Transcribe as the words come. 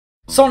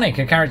Sonic,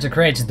 a character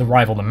created to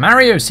rival the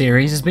Mario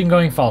series, has been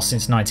going fast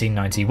since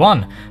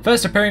 1991,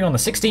 first appearing on the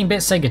 16-bit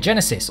Sega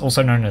Genesis,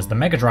 also known as the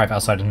Mega Drive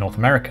outside of North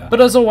America. But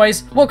as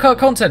always, what cut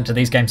content do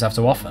these games have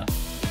to offer?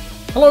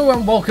 Hello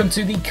and welcome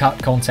to the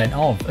Cut Content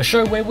Of, a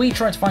show where we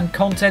try to find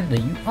content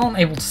that you aren't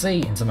able to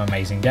see in some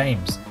amazing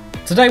games.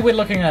 Today we're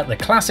looking at the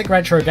classic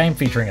retro game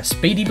featuring a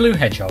speedy blue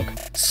hedgehog,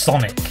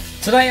 Sonic.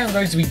 Today I'm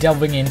going to be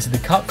delving into the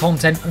cut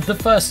content of the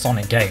first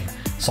Sonic game,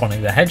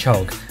 Sonic the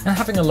Hedgehog, and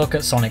having a look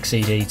at Sonic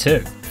CD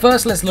too.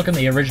 First, let's look at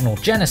the original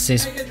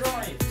Genesis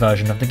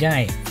version of the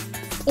game.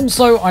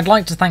 Also, I'd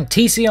like to thank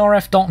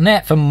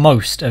TCRF.net for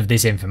most of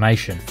this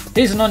information.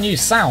 Here's an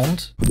unused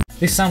sound.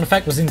 This sound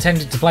effect was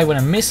intended to play when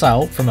a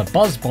missile from a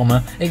buzz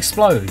bomber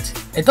explodes.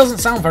 It doesn't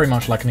sound very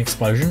much like an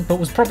explosion, but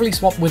was probably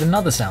swapped with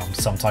another sound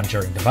sometime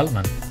during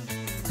development.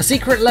 A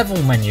secret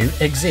level menu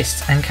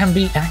exists and can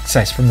be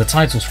accessed from the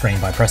title screen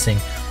by pressing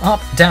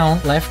up,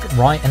 down, left,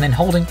 right, and then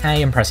holding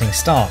A and pressing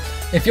start.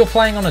 If you're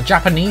playing on a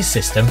Japanese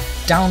system,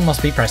 down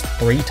must be pressed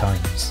 3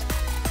 times.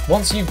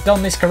 Once you've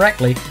done this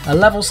correctly, a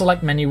level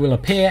select menu will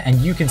appear and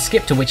you can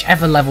skip to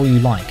whichever level you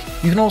like.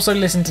 You can also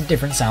listen to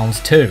different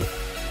sounds too.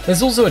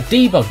 There's also a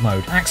debug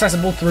mode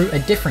accessible through a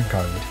different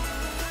code.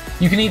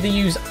 You can either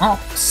use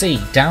up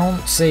C, down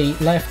C,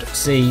 left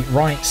C,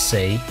 right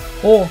C,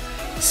 or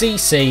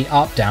CC,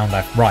 up, down,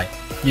 left, right.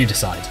 You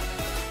decide.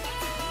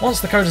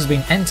 Once the code has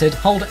been entered,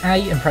 hold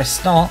A and press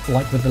start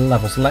like with the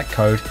level select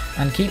code,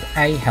 and keep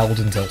A held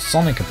until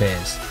Sonic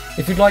appears.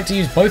 If you'd like to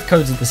use both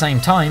codes at the same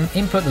time,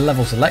 input the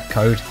level select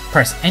code,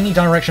 press any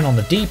direction on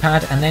the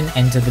D-pad and then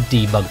enter the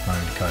debug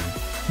mode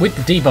code. With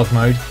the debug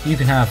mode, you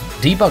can have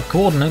debug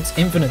coordinates,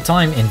 infinite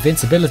time,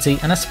 invincibility,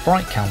 and a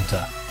sprite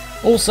counter.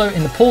 Also,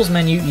 in the pause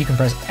menu, you can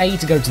press A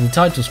to go to the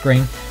title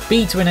screen,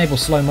 B to enable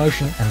slow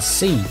motion, and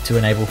C to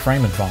enable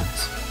frame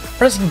advance.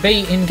 Pressing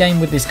B in-game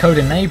with this code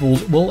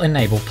enabled will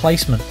enable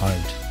placement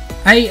mode.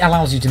 A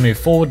allows you to move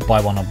forward by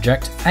one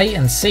object, A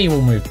and C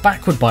will move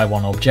backward by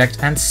one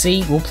object, and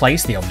C will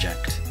place the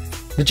object.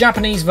 The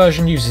Japanese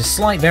version uses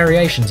slight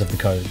variations of the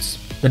codes.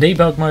 The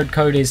debug mode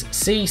code is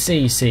C,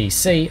 C, C,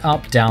 C,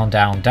 up, down,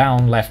 down,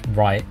 down, left,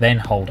 right, then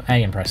hold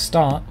A and press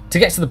start. To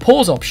get to the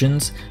pause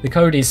options, the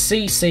code is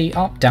C, C,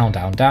 up, down,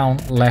 down, down,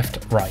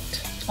 left,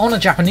 right. On a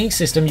Japanese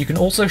system, you can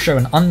also show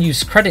an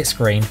unused credit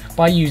screen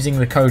by using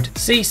the code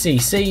C, C,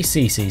 C,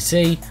 C, C,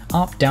 C,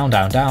 up, down,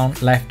 down, down,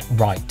 left,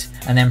 right,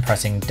 and then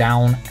pressing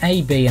down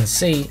A, B, and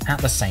C at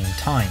the same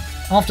time.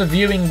 After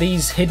viewing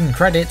these hidden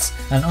credits,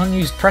 an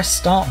unused press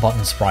start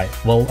button sprite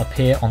will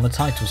appear on the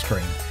title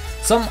screen.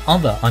 Some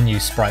other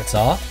unused sprites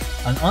are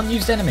an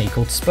unused enemy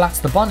called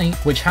Splats the Bunny,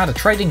 which had a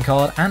trading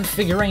card and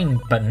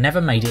figurine but never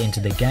made it into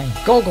the game.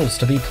 Goggles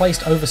to be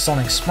placed over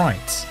Sonic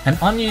sprites. An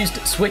unused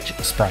switch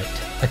sprite.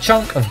 A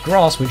chunk of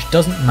grass which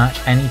doesn't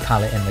match any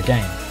palette in the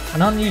game.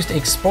 An unused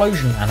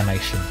explosion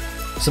animation.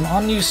 Some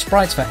unused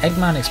sprites for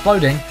Eggman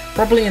exploding,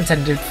 probably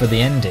intended for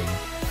the ending.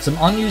 Some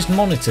unused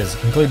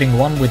monitors, including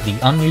one with the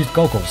unused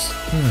goggles.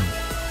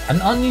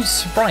 An unused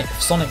sprite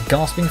of Sonic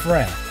gasping for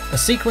air. A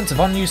sequence of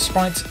unused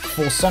sprites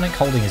for Sonic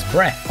holding his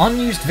breath.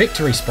 Unused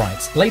victory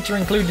sprites, later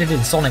included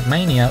in Sonic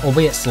Mania,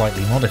 albeit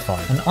slightly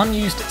modified. An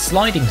unused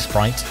sliding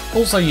sprite,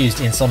 also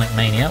used in Sonic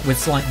Mania with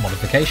slight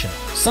modification.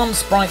 Some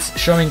sprites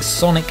showing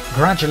Sonic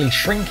gradually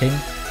shrinking,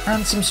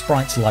 and some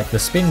sprites like the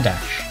spin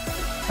dash.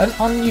 An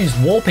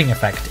unused warping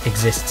effect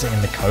exists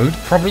in the code,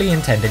 probably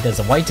intended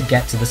as a way to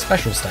get to the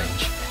special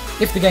stage.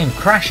 If the game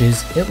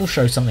crashes, it will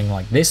show something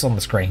like this on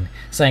the screen,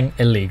 saying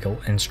illegal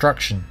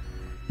instruction.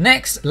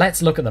 Next,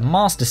 let's look at the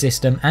Master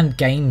System and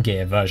Game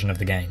Gear version of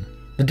the game.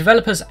 The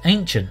developers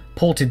Ancient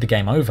ported the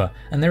game over,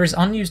 and there is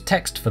unused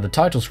text for the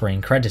title screen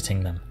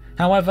crediting them.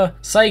 However,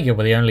 Sega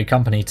were the only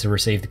company to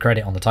receive the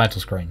credit on the title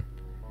screen.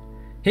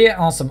 Here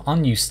are some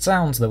unused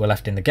sounds that were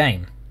left in the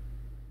game.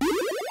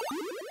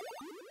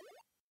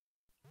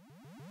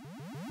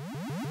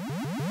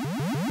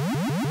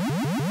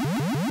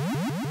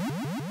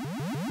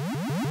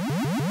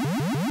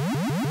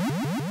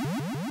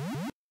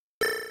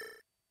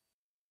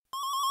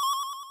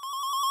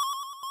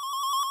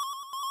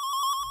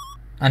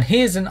 And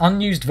here's an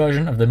unused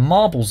version of the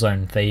Marble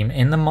Zone theme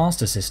in the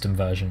Master System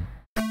version.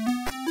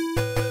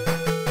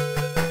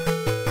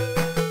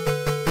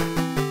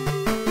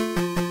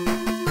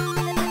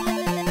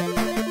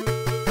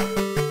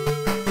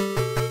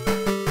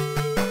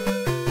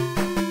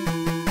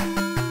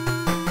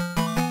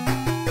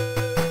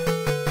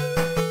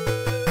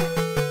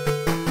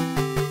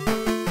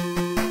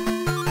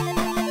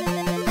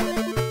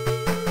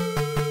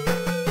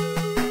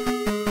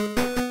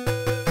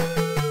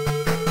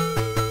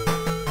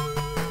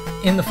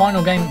 In the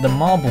final game, the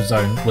Marble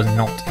Zone was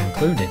not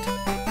included.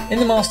 In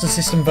the Master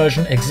System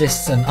version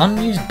exists an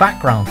unused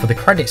background for the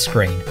credit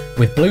screen,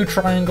 with blue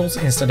triangles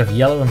instead of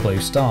yellow and blue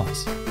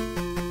stars.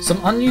 Some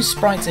unused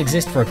sprites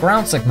exist for a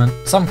ground segment,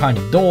 some kind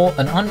of door,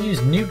 an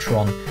unused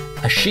neutron,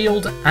 a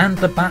shield, and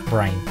the Bat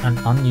Brain, an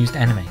unused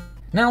enemy.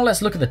 Now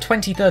let's look at the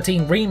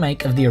 2013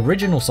 remake of the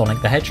original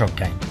Sonic the Hedgehog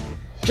game.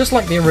 Just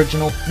like the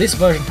original, this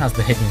version has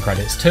the hidden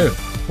credits too.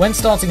 When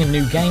starting a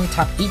new game,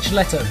 tap each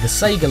letter of the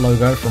Sega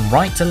logo from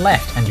right to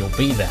left and you'll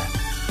be there.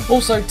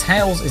 Also,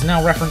 Tails is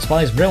now referenced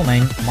by his real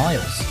name,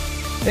 Miles.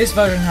 This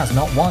version has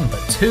not one but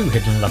two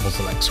hidden level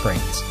select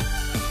screens.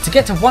 To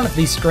get to one of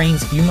these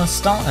screens, you must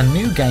start a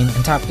new game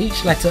and tap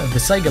each letter of the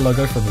Sega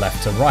logo from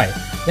left to right.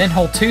 Then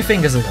hold two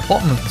fingers at the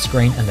bottom of the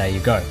screen and there you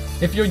go.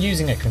 If you're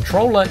using a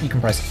controller, you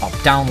can press up,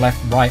 down,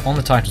 left, right on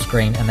the title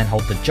screen and then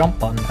hold the jump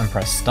button and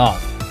press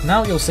start.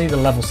 Now you'll see the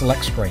level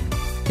select screen.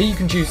 Here you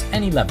can choose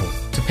any level.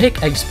 To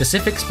pick a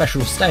specific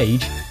special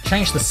stage,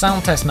 change the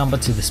sound test number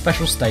to the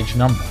special stage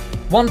number.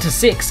 1 to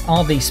 6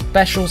 are the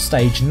special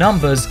stage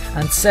numbers,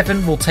 and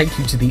 7 will take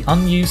you to the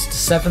unused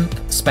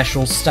 7th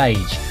special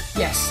stage.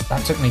 Yes,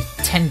 that took me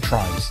 10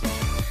 tries.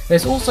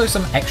 There's also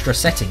some extra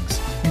settings.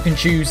 You can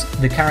choose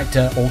the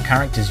character or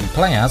characters you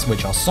play as,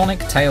 which are Sonic,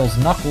 Tails,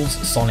 Knuckles,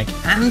 Sonic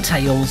and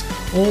Tails,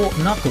 or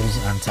Knuckles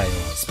and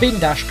Tails. Speed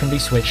and dash can be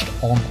switched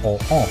on or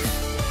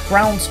off.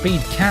 Ground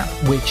speed cap,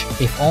 which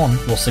if on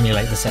will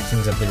simulate the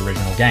settings of the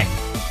original game.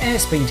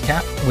 Airspeed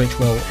cap, which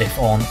will if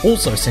on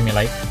also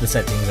simulate the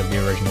settings of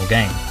the original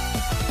game.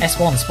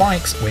 S1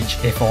 spikes, which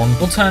if on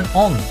will turn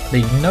on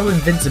the no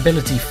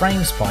invincibility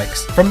frame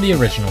spikes from the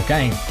original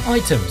game.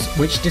 Items,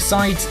 which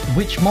decides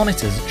which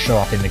monitors show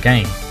up in the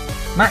game.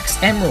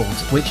 Max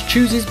emeralds, which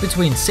chooses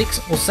between 6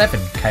 or 7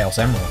 chaos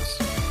emeralds.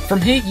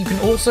 From here you can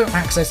also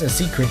access a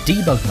secret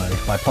debug mode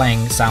by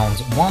playing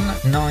sounds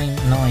 1, 9,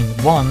 9,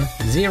 1,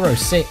 0,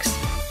 6,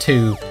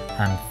 2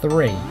 and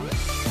 3.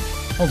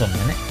 Hold on a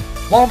minute.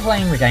 While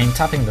playing the game,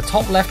 tapping the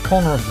top left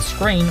corner of the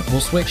screen will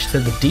switch to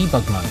the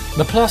debug mode.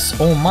 The plus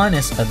or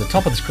minus at the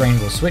top of the screen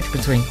will switch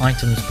between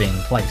items being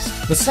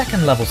placed. The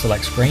second level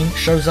select screen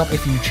shows up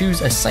if you choose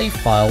a save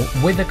file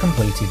with a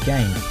completed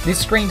game. This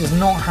screen does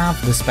not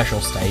have the special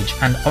stage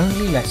and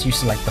only lets you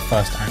select the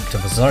first act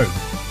of a zone.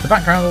 The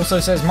background also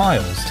says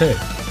Miles too.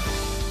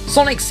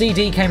 Sonic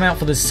CD came out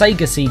for the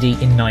Sega CD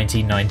in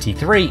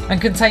 1993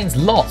 and contains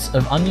lots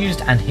of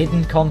unused and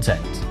hidden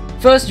content.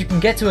 First, you can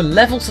get to a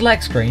level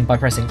select screen by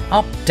pressing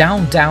up,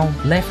 down, down,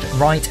 left,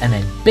 right and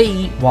then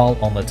B while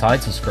on the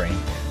title screen.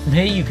 From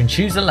here you can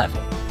choose a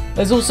level.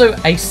 There's also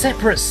a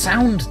separate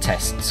sound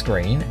test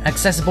screen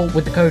accessible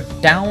with the code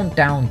down,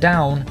 down,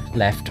 down,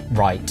 left,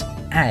 right,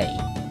 A.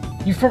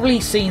 You've probably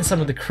seen some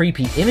of the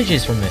creepy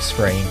images from this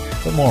screen,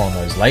 but more on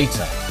those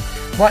later.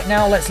 Right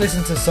now, let's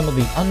listen to some of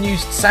the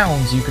unused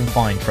sounds you can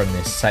find from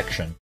this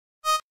section.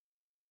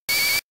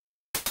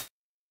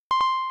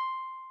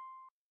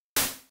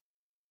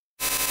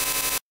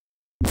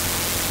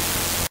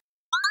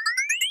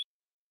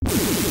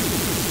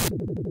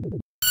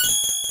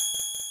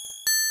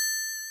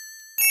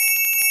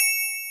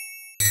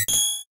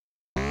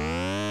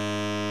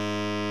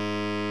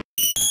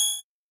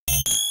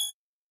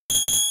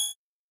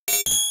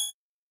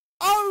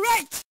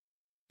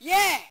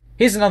 Yeah!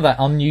 Here's another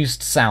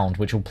unused sound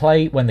which will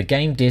play when the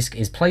game disc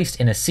is placed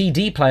in a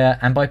CD player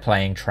and by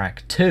playing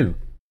track 2.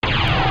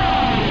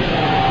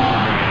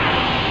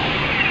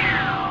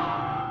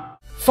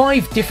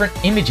 5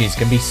 different images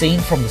can be seen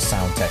from the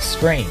sound test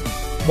screen.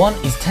 One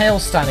is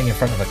Tails standing in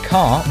front of a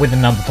car with a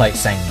number plate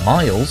saying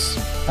Miles.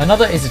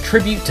 Another is a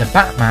tribute to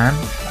Batman.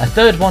 A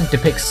third one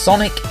depicts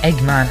Sonic,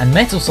 Eggman and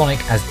Metal Sonic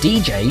as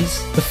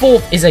DJs. The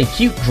fourth is a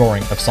cute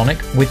drawing of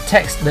Sonic with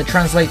text that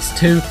translates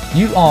to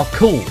 "You are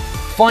cool."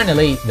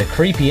 Finally, the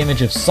creepy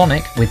image of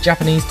Sonic with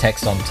Japanese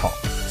text on top.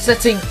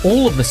 Setting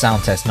all of the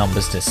sound test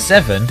numbers to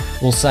 7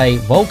 will say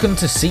 "Welcome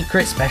to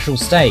Secret Special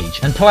Stage"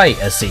 and play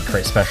a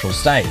secret special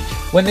stage.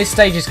 When this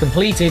stage is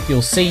completed,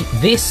 you'll see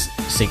this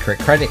secret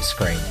credit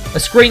screen. A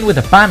screen with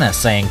a banner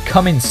saying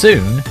 "Coming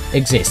Soon"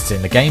 exists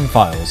in the game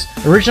files,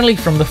 originally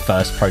from the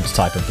first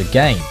prototype of the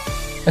game.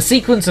 A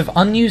sequence of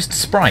unused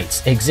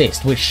sprites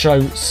exist which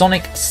show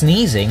Sonic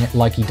sneezing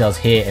like he does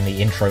here in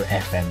the intro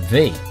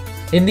FMV.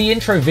 In the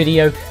intro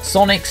video,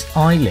 Sonic's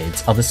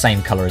eyelids are the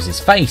same colour as his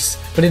face,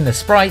 but in the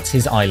sprites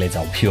his eyelids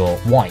are pure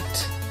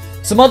white.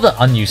 Some other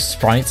unused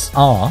sprites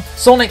are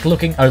Sonic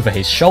looking over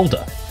his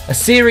shoulder, a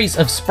series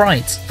of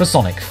sprites for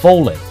Sonic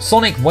falling,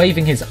 Sonic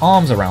waving his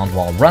arms around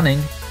while running,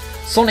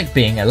 Sonic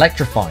being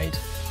electrified,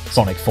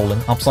 Sonic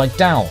falling upside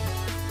down,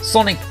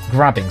 Sonic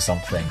grabbing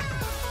something,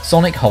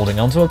 Sonic holding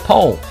onto a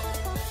pole,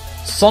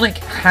 Sonic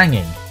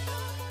hanging,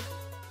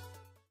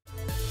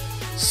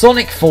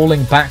 Sonic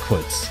falling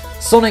backwards,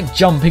 Sonic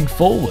jumping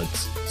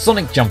forwards,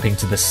 Sonic jumping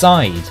to the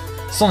side,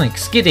 Sonic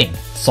skidding,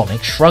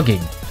 Sonic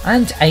shrugging,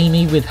 and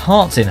Amy with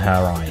hearts in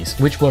her eyes,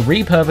 which were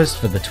repurposed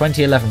for the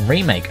 2011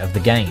 remake of the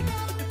game.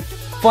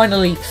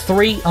 Finally,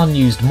 3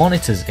 unused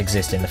monitors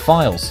exist in the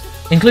files,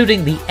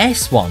 including the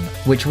S one,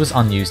 which was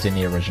unused in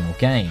the original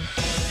game.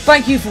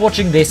 Thank you for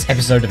watching this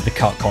episode of the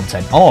cut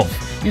content of.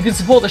 You can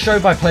support the show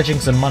by pledging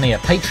some money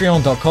at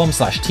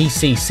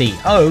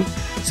patreon.com/TCCO,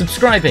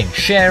 subscribing,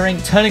 sharing,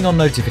 turning on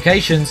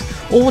notifications,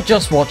 or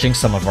just watching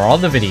some of our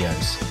other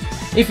videos.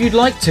 If you'd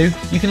like to,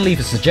 you can leave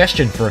a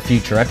suggestion for a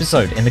future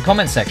episode in the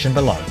comment section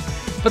below.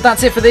 But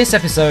that's it for this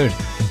episode.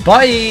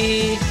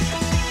 Bye!